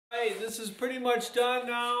Hey, this is pretty much done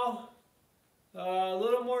now. A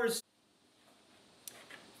little more.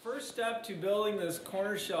 First step to building this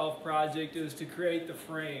corner shelf project is to create the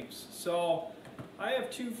frames. So I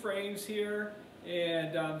have two frames here,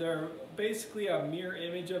 and they're basically a mirror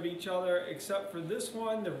image of each other, except for this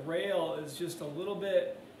one, the rail is just a little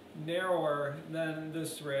bit narrower than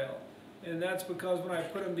this rail. And that's because when I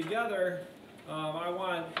put them together, I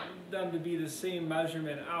want them to be the same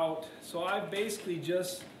measurement out. So I've basically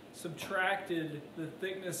just subtracted the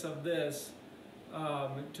thickness of this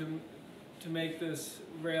to make this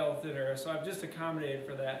rail thinner. So I've just accommodated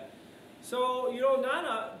for that. So,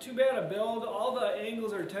 not too bad a build. All the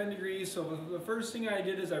angles are 10 degrees. So the first thing I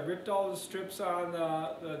did is I ripped all the strips on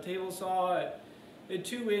the table saw at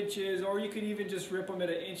 2 inches, or you could even just rip them at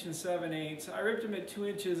 1 7/8 inches. I ripped them at 2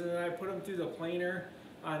 inches, and then I put them through the planer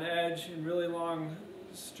on edge in really long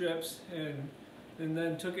strips, and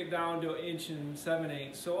then took it down to 1 7/8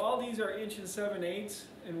 inches. So all these are 1 7/8 inches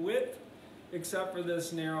in width, except for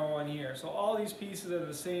this narrow one here. So all these pieces are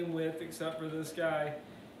the same width except for this guy,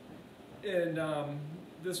 and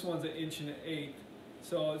this one's 1 1/8 inches.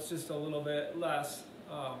 So it's just a little bit less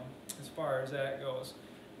as far as that goes.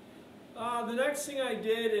 The next thing I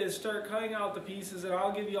did is start cutting out the pieces, and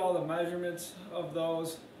I'll give you all the measurements of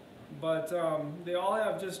those. But they all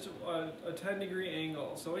have just a 10-degree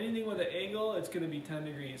angle. So anything with an angle, it's going to be 10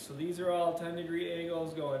 degrees. So these are all 10-degree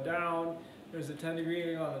angles going down. There's a 10-degree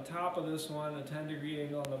angle on the top of this one, a 10-degree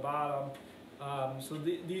angle on the bottom. So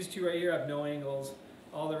these two right here have no angles.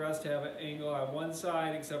 All the rest have an angle on one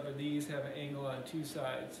side, except for these have an angle on two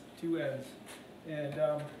sides, two ends.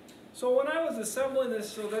 And so when I was assembling this,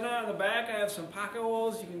 so then on the back I have some pocket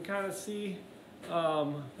holes. You can kind of see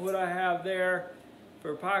what I have there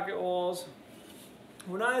for pocket holes.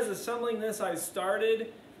 When I was assembling this, I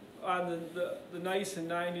started on the nice and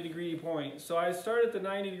 90-degree point. So I started at the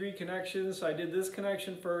 90-degree connection. So I did this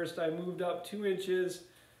connection first. I moved up 2 inches,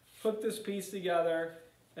 hooked this piece together,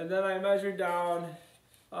 and then I measured down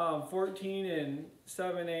 14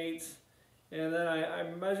 7/8. And then I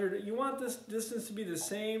measured, you want this distance to be the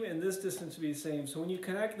same and this distance to be the same. So when you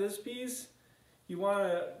connect this piece, you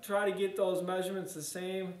want to try to get those measurements the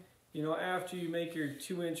same, after you make your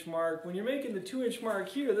 2-inch mark. When you're making the 2-inch mark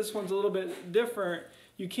here, this one's a little bit different.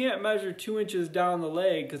 You can't measure 2 inches down the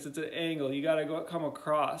leg because it's an angle. You got to come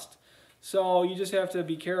across. So you just have to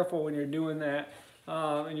be careful when you're doing that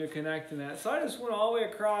and you're connecting that. So I just went all the way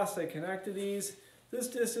across. I connected these. This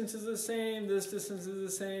distance is the same. This distance is the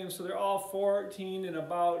same. So they're all 14 and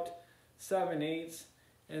about 7/8.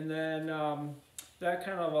 And then that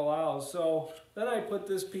kind of allows. So then I put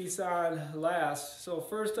this piece on last. So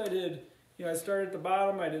first I did, I started at the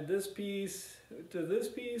bottom. I did this piece to this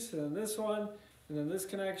piece, and then this one, and then this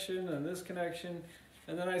connection, and this connection.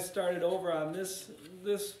 And then I started over on this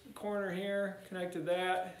corner here, connected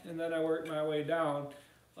that, and then I worked my way down,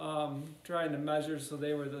 trying to measure so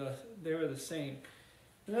they were the same.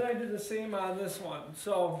 And then I did the same on this one.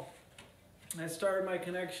 So I started my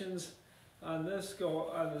connections on this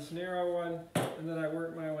narrow one, and then I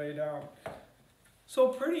worked my way down. So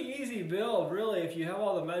pretty easy build, really, if you have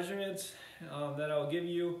all the measurements that I'll give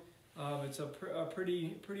you. It's a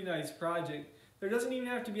pretty nice project. There doesn't even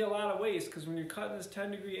have to be a lot of waste, because when you're cutting this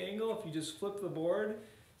 10-degree angle, if you just flip the board,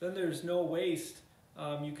 then there's no waste.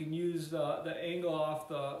 You can use the angle off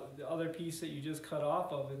the other piece that you just cut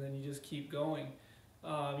off of, and then you just keep going.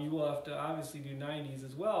 You will have to obviously do 90s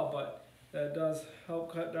as well, but that does help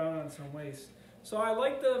cut down on some waste. So I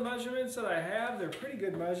like the measurements that I have. They're pretty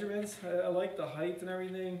good measurements. I like the height and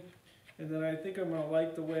everything. And then I think I'm going to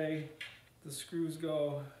like the way the screws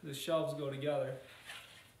go, the shelves go together.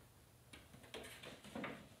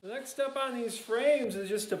 The next step on these frames is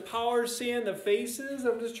just to power sand the faces.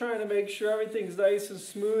 I'm just trying to make sure everything's nice and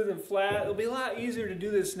smooth and flat. It'll be a lot easier to do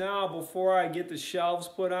this now before I get the shelves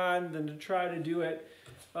put on than to try to do it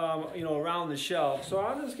around the shelf. So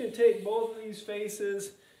I'm just going to take both of these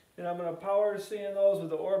faces, and I'm going to power sand those with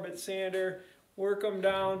the Orbit sander, work them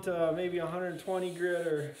down to maybe 120 grit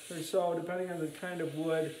or so, depending on the kind of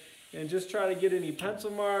wood, and just try to get any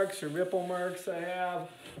pencil marks or ripple marks I have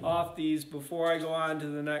off these before I go on to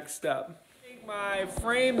the next step. Take my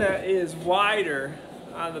frame that is wider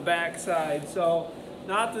on the back side, so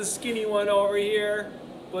not the skinny one over here,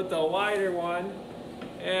 but the wider one.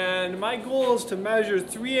 And my goal is to measure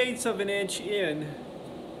 3/8 of an inch in,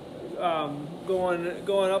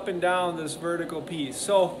 going up and down this vertical piece.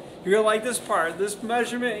 So you're gonna like this part. This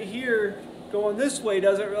measurement here going this way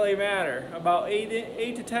doesn't really matter. About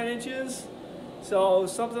 8 to 10 inches. So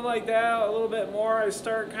something like that, a little bit more. I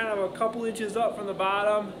start kind of a couple inches up from the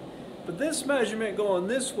bottom, But this measurement going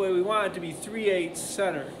this way, we want it to be 3/8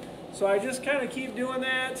 center. So I just kind of keep doing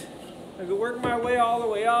that. I can work my way all the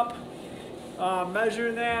way up,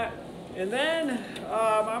 measuring that. And then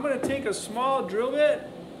I'm going to take a small drill bit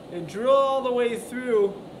and drill all the way through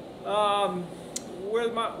where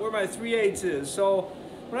my 3/8 is. So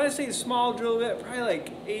when I say small drill bit, probably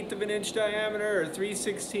like 1/8 of an inch diameter or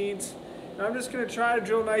 3/16. And I'm just going to try to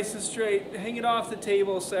drill nice and straight, hang it off the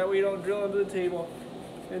table so that way you don't drill into the table.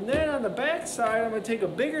 And then on the back side, I'm going to take a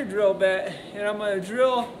bigger drill bit and I'm going to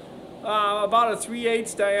drill about a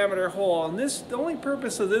 3/8 diameter hole. And the only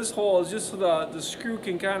purpose of this hole is just so the screw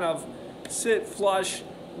can kind of sit flush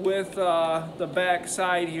with the back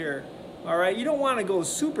side here. All right, you don't want to go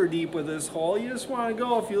super deep with this hole. You just want to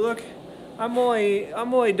go, if you look, I'm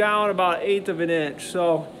only down about 1/8 of an inch.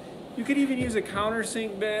 So you could even use a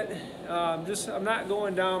countersink bit. I'm not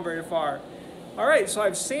going down very far. All right, so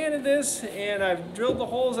I've sanded this and I've drilled the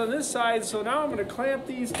holes on this side. So now I'm going to clamp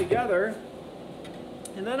these together,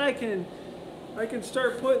 and then I can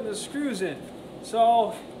start putting the screws in.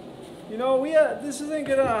 So, you know,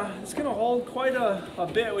 it's gonna hold quite a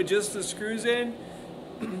bit with just the screws in.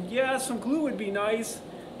 Yeah, some glue would be nice,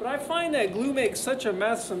 but I find that glue makes such a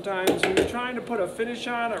mess sometimes when you're trying to put a finish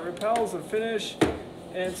on. It repels the finish,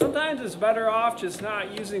 and sometimes it's better off just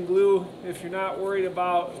not using glue if you're not worried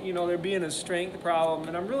about, you know, there being a strength problem.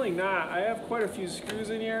 And I'm really not. I have quite a few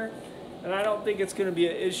screws in here, and I don't think it's going to be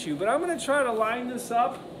an issue. But I'm going to try to line this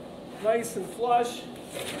up nice and flush.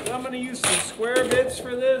 And I'm going to use some square bits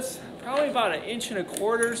for this, probably about 1.25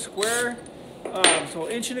 inches square, so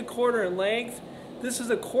 1.25 inches in length. This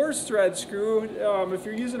is a coarse thread screw. If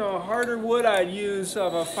you're using a harder wood, I'd use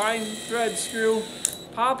a fine thread screw.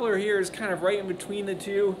 Poplar here is kind of right in between the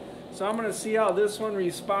two. So I'm going to see how this one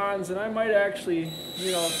responds, and I might actually,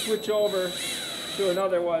 you know, switch over to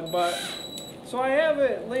another one. But so I have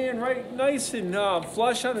it laying right nice and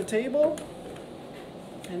flush on the table,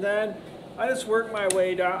 and then I just work my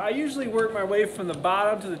way down. I usually work my way from the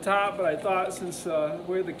bottom to the top, but I thought since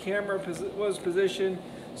where the camera was positioned,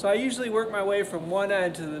 so I usually work my way from one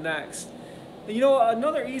end to the next. And you know,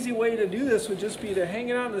 another easy way to do this would just be to hang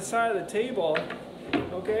it on the side of the table,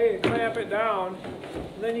 okay, and clamp it down.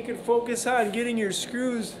 And then you can focus on getting your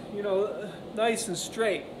screws, you know, nice and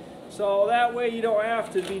straight. So that way you don't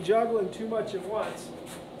have to be juggling too much at once.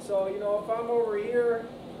 So, you know, if I'm over here,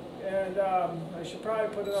 and I should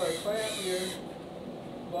probably put another clamp here,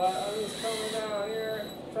 but I'm just coming down here,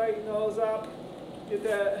 tighten those up, get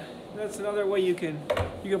that. That's another way you can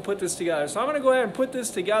put this together. So I'm going to go ahead and put this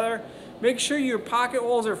together. Make sure your pocket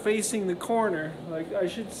holes are facing the corner. Like I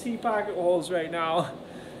should see pocket holes right now,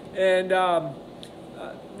 and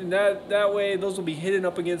that way those will be hidden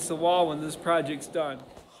up against the wall when this project's done.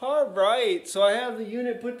 All right, so I have the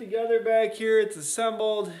unit put together back here. It's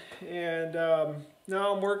assembled, and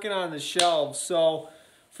now I'm working on the shelves. So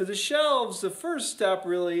for the shelves, the first step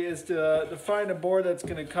really is to find a board that's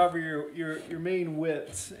going to cover your main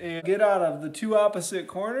widths and get out of the two opposite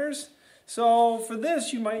corners. So for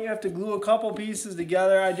this, you might have to glue a couple pieces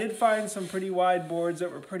together. I did find some pretty wide boards that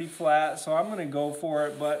were pretty flat, so I'm going to go for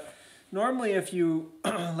it. But normally if you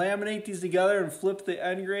laminate these together and flip the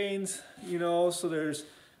end grains, you know, so there's,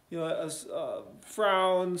 you know, a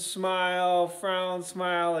frown, smile,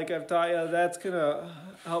 like I've taught you, that's going to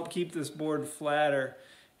help keep this board flatter,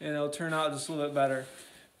 and it'll turn out just a little bit better.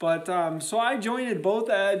 But so I jointed both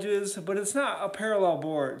edges, but it's not a parallel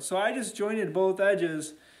board. So I just jointed both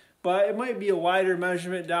edges, but it might be a wider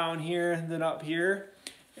measurement down here than up here.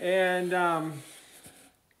 And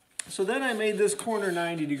so then I made this corner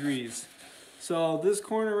 90 degrees. So this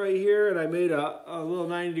corner right here, and I made a little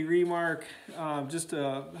 90-degree mark just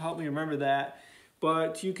to help me remember that.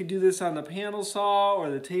 But you could do this on the panel saw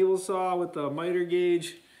or the table saw with the miter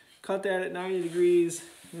gauge. Cut that at 90 degrees,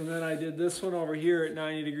 and then I did this one over here at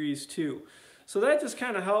 90 degrees too. So that just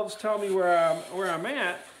kind of helps tell me where I'm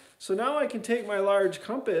at. So now I can take my large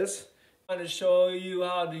compass. I'm going to show you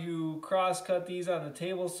how to cross-cut these on the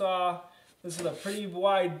table saw. This is a pretty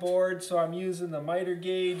wide board, so I'm using the miter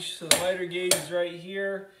gauge. So the miter gauge is right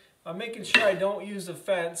here. I'm making sure I don't use the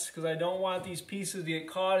fence because I don't want these pieces to get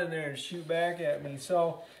caught in there and shoot back at me.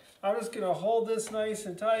 So I'm just going to hold this nice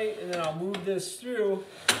and tight, and then I'll move this through.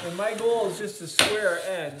 And my goal is just to square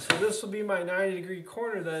end. So this will be my 90-degree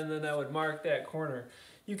corner then, and then I would mark that corner.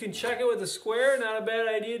 You can check it with a square, not a bad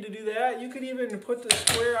idea to do that. You could even put the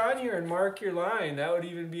square on here and mark your line. That would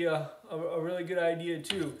even be a really good idea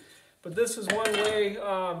too. But this is one way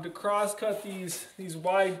to cross-cut these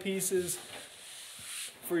wide pieces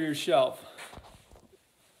for your shelf.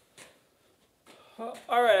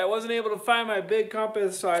 Alright, I wasn't able to find my big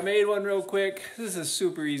compass, so I made one real quick. This is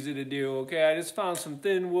super easy to do, okay? I just found some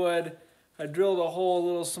thin wood. I drilled a hole a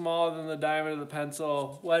little smaller than the diameter of the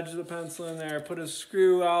pencil, wedged the pencil in there, put a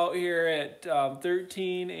screw out here at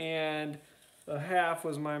 13 and a half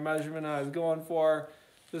was my measurement I was going for.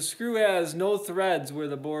 The screw has no threads where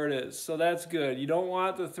the board is, so that's good. You don't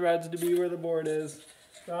want the threads to be where the board is.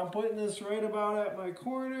 So I'm putting this right about at my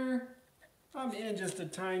corner. I'm in just a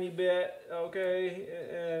tiny bit, okay,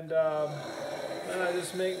 and then I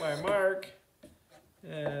just make my mark,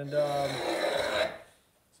 and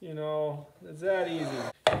you know, it's that easy.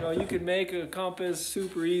 You know, you can make a compass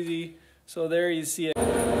super easy, so there you see it.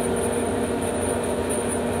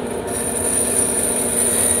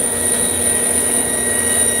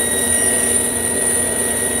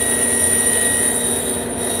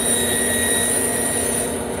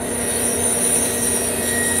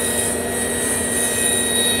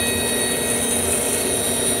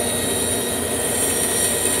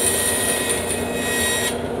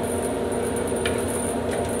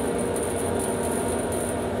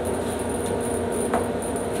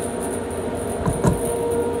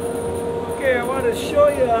 To show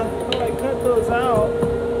you how I cut those out.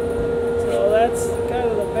 So that's kind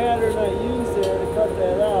of the pattern I use there to cut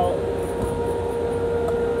that out.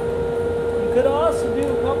 You could also do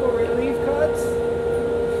a couple relief cuts.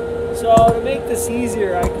 So to make this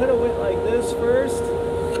easier, I could have went like this first.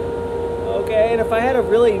 Okay, and if I had a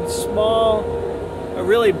really small, a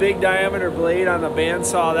really big diameter blade on the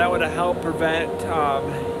bandsaw, that would have helped prevent,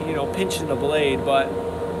 you know, pinching the blade. But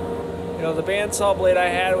you know, the bandsaw blade I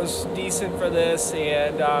had was decent for this,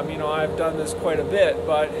 and you know, I've done this quite a bit,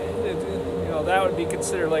 but you know, that would be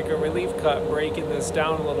considered like a relief cut, breaking this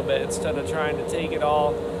down a little bit instead of trying to take it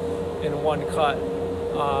all in one cut.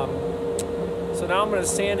 So now I'm going to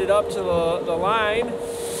sand it up to the line. And be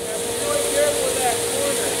really careful with that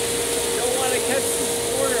corner. You don't want to catch this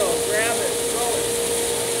corner, I'll grab it, throw it.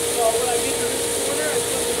 So when I get to this corner, I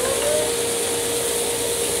flip it over.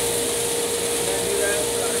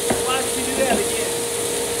 Watch me do that again.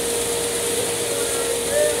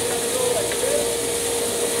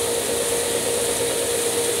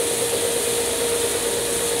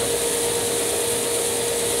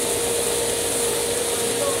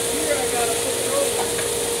 Here I gotta flip it over.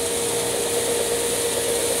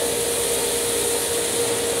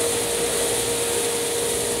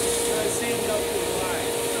 I sand it up to the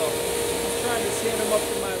line. So I'm trying to sand them up to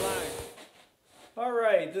my line.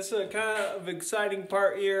 Alright, this is a kind of exciting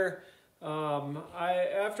part here.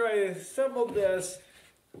 After I assembled this,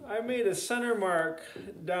 I made a center mark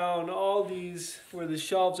down all these where the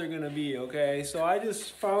shelves are going to be, okay? So I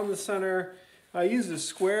just found the center. I used a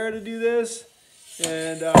square to do this,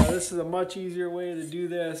 and this is a much easier way to do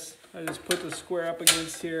this. I just put the square up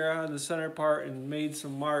against here on the center part and made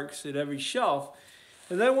some marks at every shelf.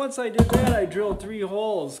 And then once I did that, I drilled 3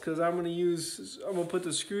 holes because I'm going to put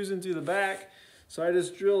the screws in through the back. So I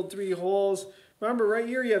just drilled 3 holes. Remember, right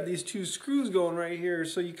here you have these 2 screws going right here,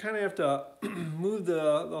 so you kind of have to move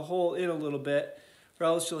the hole in a little bit, or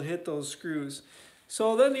else you'll hit those screws.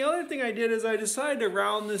 So then the other thing I did is I decided to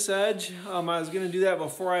round this edge. I was going to do that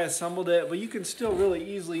before I assembled it, but you can still really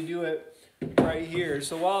easily do it right here.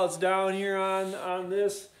 So while it's down here on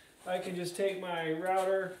this, I can just take my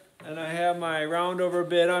router, and I have my round over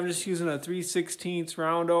bit. I'm just using a 3/16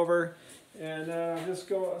 round over, and I'm just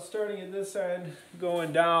starting at this end,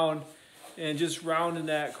 going down, and just rounding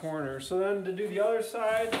that corner. So then to do the other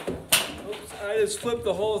side, oops, I just flipped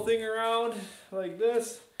the whole thing around like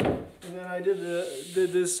this, and then I did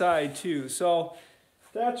this side too. So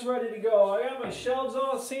that's ready to go. I got my shelves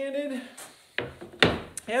all sanded.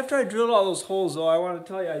 After I drilled all those holes though, I want to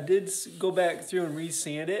tell you I did go back through and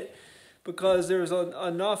re-sand it because there was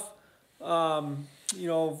enough you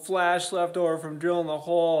know, flash left over from drilling the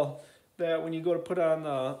hole that when you go to put on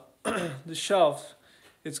the shelf,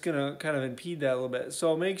 it's going to kind of impede that a little bit.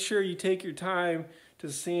 So make sure you take your time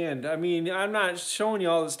to sand. I mean, I'm not showing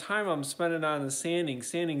you all this time I'm spending on the sanding.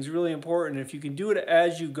 Sanding is really important. If you can do it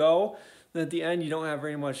as you go, then at the end you don't have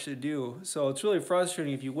very much to do. So it's really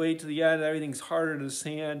frustrating if you wait to the end, everything's harder to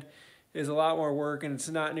sand. It's a lot more work and it's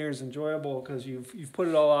not near as enjoyable because you've put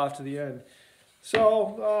it all off to the end.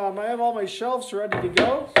 So I have all my shelves ready to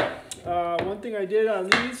go. One thing I did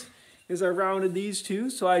on these is I rounded these too,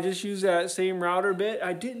 so I just used that same router bit.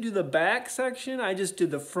 I didn't do the back section, I just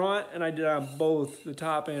did the front, and I did on both the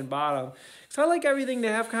top and bottom. So I like everything to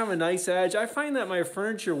have kind of a nice edge. I find that my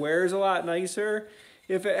furniture wears a lot nicer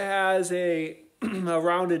if it has a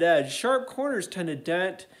rounded edge. Sharp corners tend to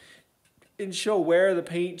dent and show wear the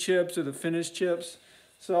paint chips or the finish chips.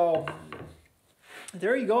 So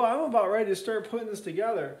there you go. I'm about ready to start putting this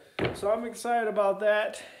together. So I'm excited about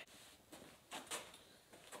that.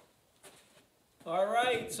 All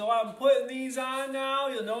right, so I'm putting these on now.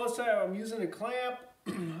 You'll notice that I'm using a clamp.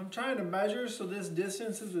 I'm trying to measure so this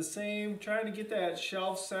distance is the same, trying to get that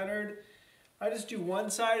shelf centered. I just do one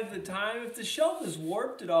side at a time. If the shelf is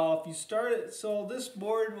warped at all, if you start it, so this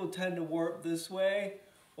board will tend to warp this way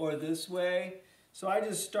or this way. So I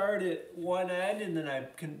just start at one end and then I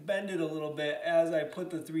can bend it a little bit as I put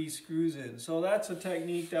the 3 screws in. So that's a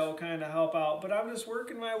technique that will kind of help out. But I'm just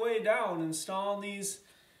working my way down, installing these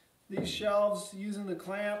shelves using the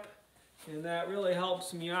clamp, and that really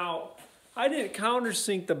helps me out. I didn't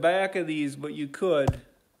countersink the back of these, but you could.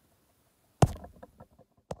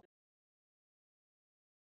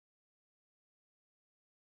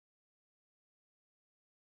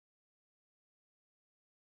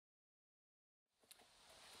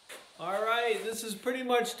 All right, this is pretty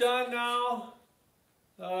much done now.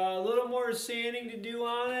 A little more sanding to do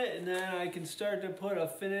on it, and then I can start to put a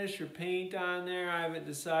finish or paint on there. I haven't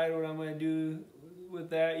decided what I'm going to do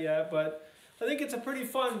with that yet, but I think it's a pretty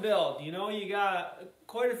fun build. You know, you got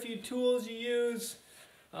quite a few tools you use.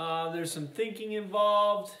 There's some thinking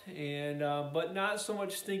involved, and but not so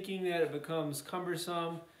much thinking that it becomes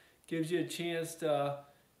cumbersome. Gives you a chance to,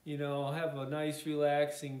 you know, have a nice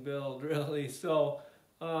relaxing build, really. So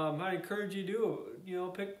I encourage you to, you know,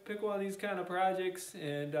 pick one of these kind of projects.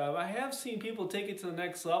 And I have seen people take it to the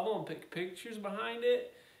next level and pick pictures behind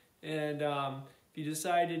it. And if you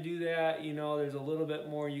decide to do that, you know, there's a little bit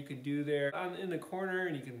more you can do there in the corner,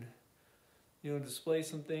 and you can, you know, display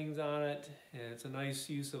some things on it. And it's a nice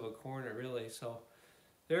use of a corner, really. So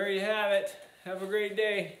there you have it. Have a great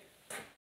day.